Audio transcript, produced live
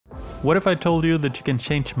What if I told you that you can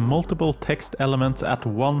change multiple text elements at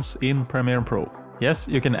once in Premiere Pro? Yes,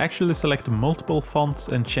 you can actually select multiple fonts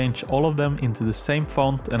and change all of them into the same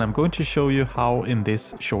font, and I'm going to show you how in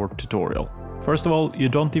this short tutorial. First of all, you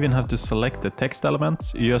don't even have to select the text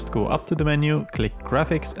elements, you just go up to the menu, click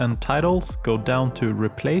Graphics and Titles, go down to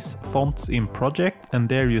Replace Fonts in Project, and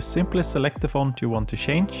there you simply select the font you want to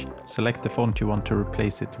change, select the font you want to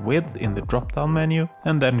replace it with in the drop-down menu,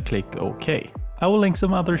 and then click OK. I will link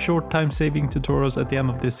some other short time-saving tutorials at the end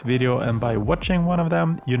of this video, and by watching one of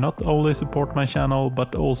them, you not only support my channel,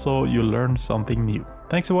 but also you learn something new.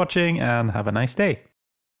 Thanks for watching and have a nice day!